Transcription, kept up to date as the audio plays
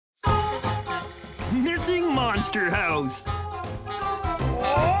missing monster house.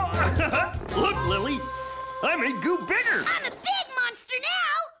 Oh, look, Lily, I made Goo bigger. I'm a big monster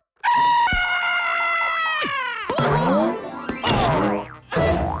now.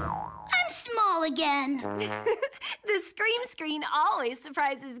 I'm small again. The scream screen always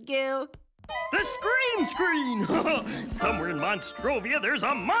surprises Goo. The scream screen! Somewhere in Monstrovia, there's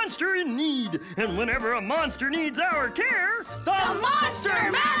a monster in need. And whenever a monster needs our care, The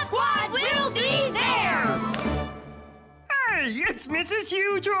Monster Math Squad will be there! Hey, it's Mrs.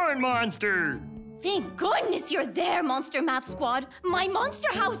 Huge Horn Monster. Thank goodness you're there, Monster Math Squad. My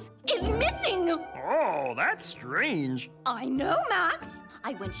monster house is missing. Oh, that's strange. I know, Max.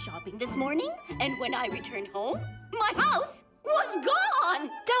 I went shopping this morning, and when I returned home, my house was gone!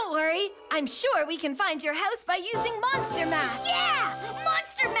 Don't worry. I'm sure we can find your house by using Monster Math. Yeah!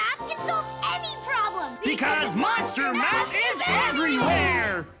 Monster Math can solve any problem! Because Monster Math is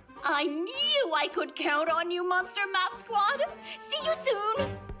everywhere! I knew I could count on you, Monster Math Squad. See you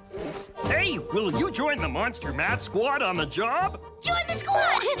soon. Hey, will you join the Monster Math Squad on the job? Join the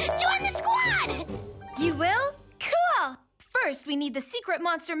squad! Join the squad! You will? Cool! First, we need the secret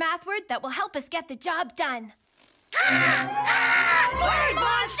monster math word that will help us get the job done. Word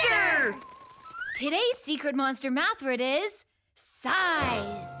Monster! Today's secret monster math word is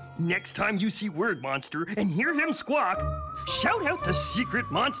size. Next time you see Word Monster and hear him squawk, shout out the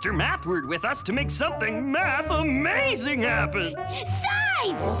secret monster math word with us to make something math amazing happen.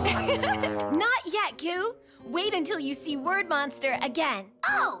 Size! Not yet, Goo. Wait until you see Word Monster again.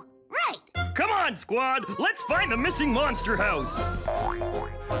 Oh, right. Come on, squad. Let's find the missing monster house.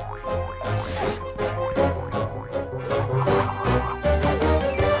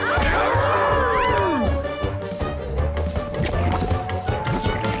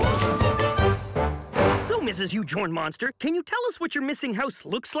 Mrs. Huge Horn Monster, can you tell us what your missing house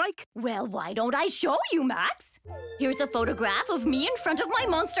looks like? Well, why don't I show you, Max? Here's a photograph of me in front of my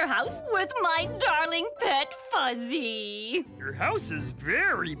monster house with my darling pet Fuzzy. Your house is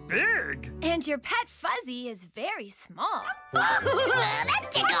very big. And your pet Fuzzy is very small. That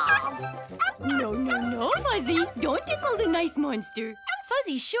tickles! No, Fuzzy. Don't tickle the nice monster.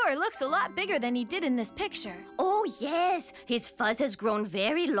 Fuzzy sure looks a lot bigger than he did in this picture. Oh, yes. His fuzz has grown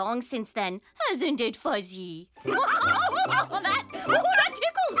very long since then. Hasn't it, Fuzzy? that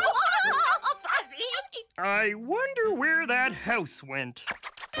tickles! Fuzzy! I wonder where that house went.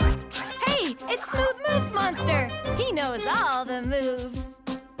 Hey, it's Smooth Moves Monster. He knows all the moves.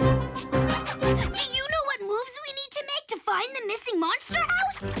 Do you know what moves we need to make to find the missing monster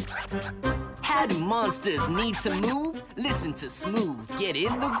house? How do monsters need to move? Listen to Smooth, get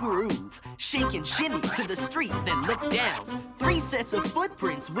in the groove. Shake and shimmy to the street, then look down. 3 sets of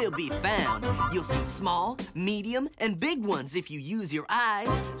footprints will be found. You'll see small, medium, and big ones if you use your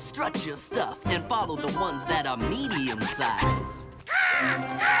eyes. Strut your stuff and follow the ones that are medium size.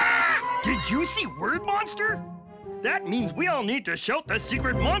 Did you see Word Monster? That means we all need to shout the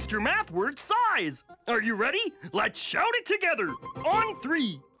secret monster math word size. Are you ready? Let's shout it together. On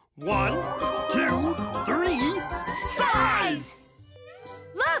 3. 1, 2, 3, size!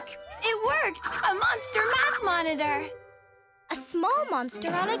 Look, it worked! A monster math monitor! A small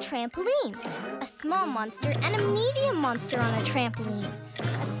monster on a trampoline. A small monster and a medium monster on a trampoline.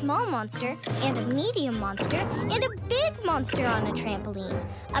 A small monster and a medium monster and a big monster on a trampoline.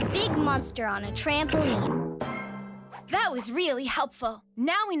 A big monster on a trampoline. That was really helpful.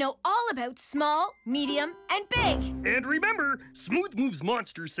 Now we know all about small, medium, and big. And remember, Smooth Moves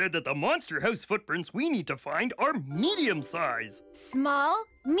Monster said that the monster house footprints we need to find are medium size. Small,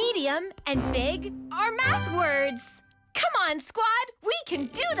 medium, and big are math words. Come on, squad, we can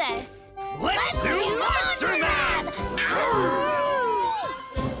do this. Let's do monster math!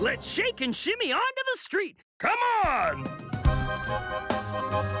 Let's shake and shimmy onto the street. Come on!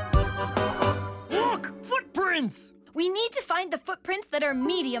 Look, footprints! We need to find the footprints that are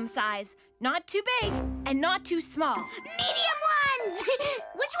medium size, not too big and not too small. Medium ones!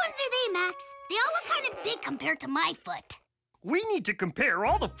 Which ones are they, Max? They all look kind of big compared to my foot. We need to compare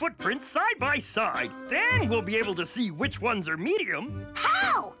all the footprints side by side. Then we'll be able to see which ones are medium.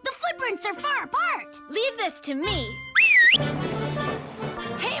 How? The footprints are far apart. Leave this to me.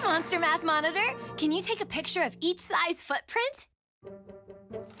 Hey, Monster Math Monitor. Can you take a picture of each size footprint?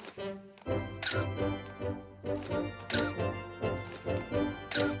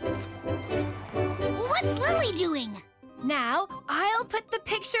 What's Lily doing? Now, I'll put the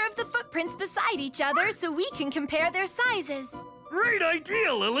picture of the footprints beside each other so we can compare their sizes. Great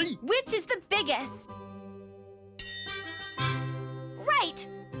idea, Lily! Which is the biggest? Right!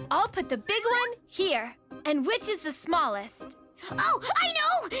 I'll put the big one here. And which is the smallest? Oh, I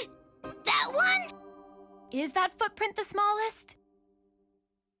know! That one? Is that footprint the smallest?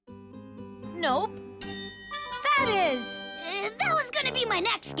 Nope. That is! That was gonna be my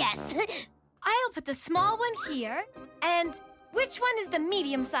next guess. I'll put the small one here. And which one is the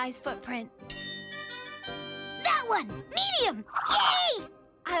medium-sized footprint? That one! Medium! Yay!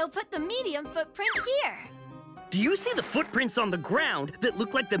 I'll put the medium footprint here. Do you see the footprints on the ground that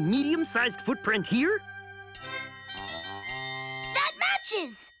look like the medium-sized footprint here? That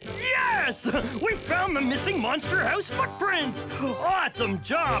matches! Yes! We found the missing Monster House footprints! Awesome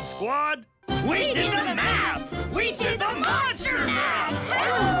job, squad! We did the math! We did the monster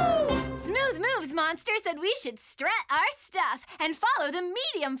math! Smooth Moves Monster said we should strut our stuff and follow the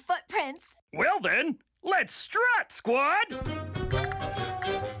medium footprints. Well then, let's strut, squad!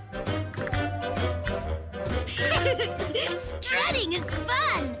 Strutting is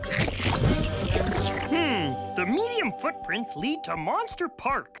fun! The medium footprints lead to Monster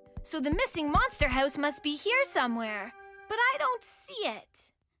Park. So the missing monster house must be here somewhere. But I don't see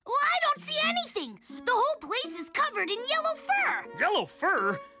it. Well, I don't see anything. The whole place is covered in yellow fur. Yellow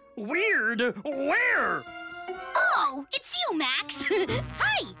fur? Weird. Where? Oh, it's you, Max.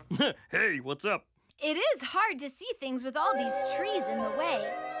 Hi. Hey, what's up? It is hard to see things with all these trees in the way.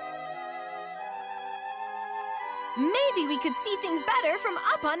 Maybe we could see things better from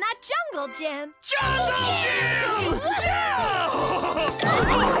up on that jungle gym. Jungle Gym!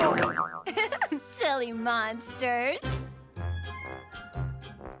 Silly monsters.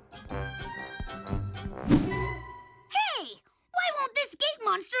 Hey, why won't this gate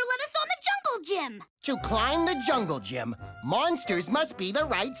monster let us on the jungle gym? To climb the jungle gym, monsters must be the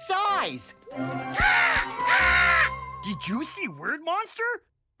right size. Did you see word monster?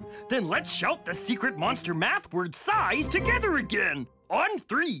 Then let's shout the secret monster math word size together again. On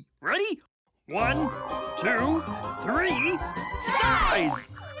 3. Ready? 1, 2, 3. Size!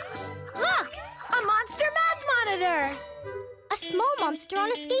 Look! A monster math monitor! A small monster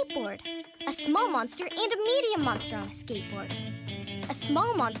on a skateboard. A small monster and a medium monster on a skateboard. A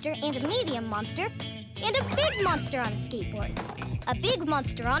small monster and a medium monster and a big monster on a skateboard. A big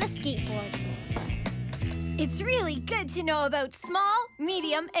monster on a skateboard. It's really good to know about small,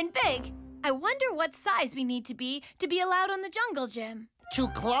 medium, and big. I wonder what size we need to be allowed on the jungle gym. To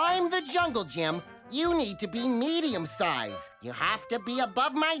climb the jungle gym, you need to be medium size. You have to be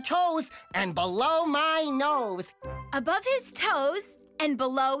above my toes and below my nose. Above his toes and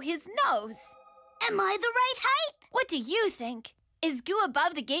below his nose. Am I the right height? What do you think? Is Goo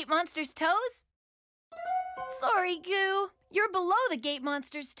above the gate monster's toes? Sorry, Goo. You're below the gate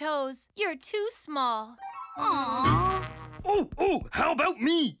monster's toes. You're too small. Aww. Oh, how about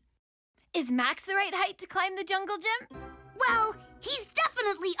me? Is Max the right height to climb the jungle gym? Well, he's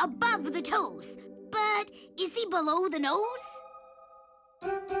definitely above the toes. But is he below the nose?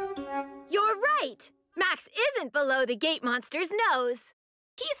 You're right. Max isn't below the gate monster's nose.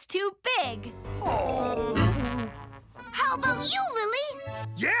 He's too big. Oh. How about you, Lily?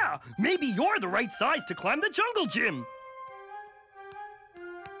 Yeah, maybe you're the right size to climb the jungle gym.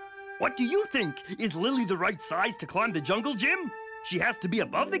 What do you think? Is Lily the right size to climb the jungle gym? She has to be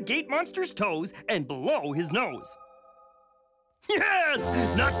above the gate monster's toes and below his nose. Yes!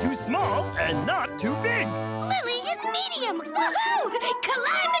 Not too small and not too big. Lily is medium. Woohoo!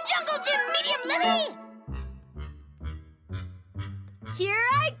 Climb the jungle gym, medium Lily! Here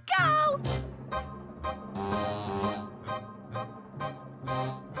I go!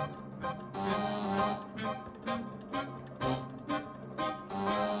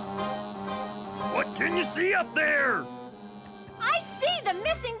 What can you see up there? I see the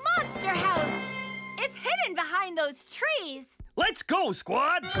missing monster house. It's hidden behind those trees. Let's go,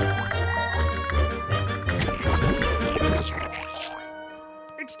 squad!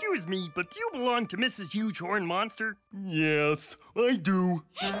 Excuse me, but do you belong to Mrs. Huge Horn Monster? Yes, I do.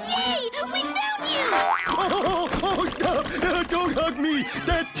 Yay! We found you! Don't hug me!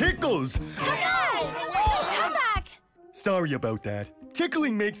 That tickles! No! Come back! Sorry about that.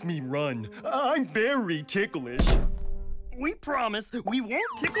 Tickling makes me run. I'm very ticklish. We promise we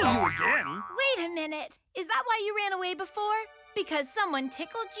won't tickle you again. Wait a minute. Is that why you ran away before? Because someone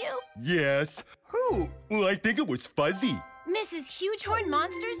tickled you? Yes. Who? Well, I think it was Fuzzy. Mrs. Huge-Horn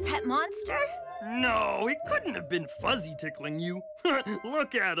Monster's pet monster? No, it couldn't have been Fuzzy tickling you.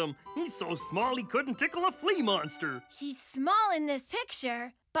 Look at him. He's so small he couldn't tickle a flea monster. He's small in this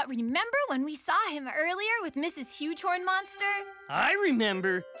picture. But remember when we saw him earlier with Mrs. Huge-Horn Monster? I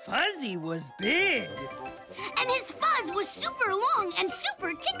remember. Fuzzy was big. And his fuzz was super long and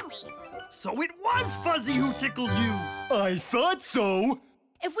super tickly. So it was Fuzzy who tickled you. I thought so.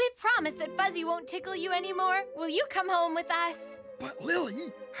 If we promise that Fuzzy won't tickle you anymore, will you come home with us? But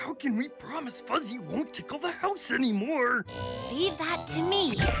Lily, how can we promise Fuzzy won't tickle the house anymore? Leave that to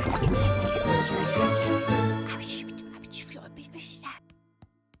me.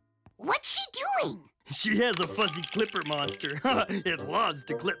 What's she doing? She has a fuzzy clipper monster. It loves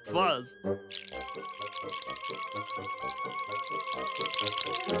to clip fuzz.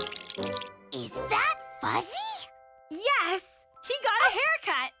 Is that Fuzzy? Yes! He got a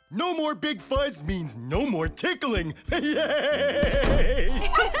haircut! No more big fuzz means no more tickling. Yay!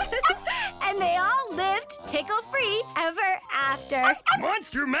 And they all lived tickle-free ever after.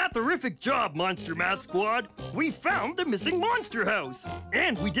 Monster Math-orific job, Monster Math Squad. We found the missing monster house.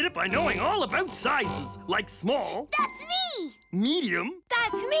 And we did it by knowing all about sizes, like small, That's me! medium,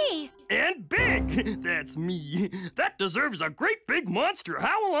 That's me! and big. That's me. That deserves a great big monster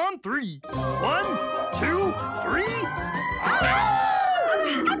howl on 3. 1, 2, 3.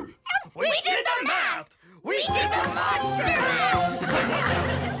 We did the math! We did the monster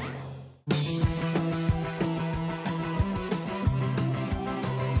math!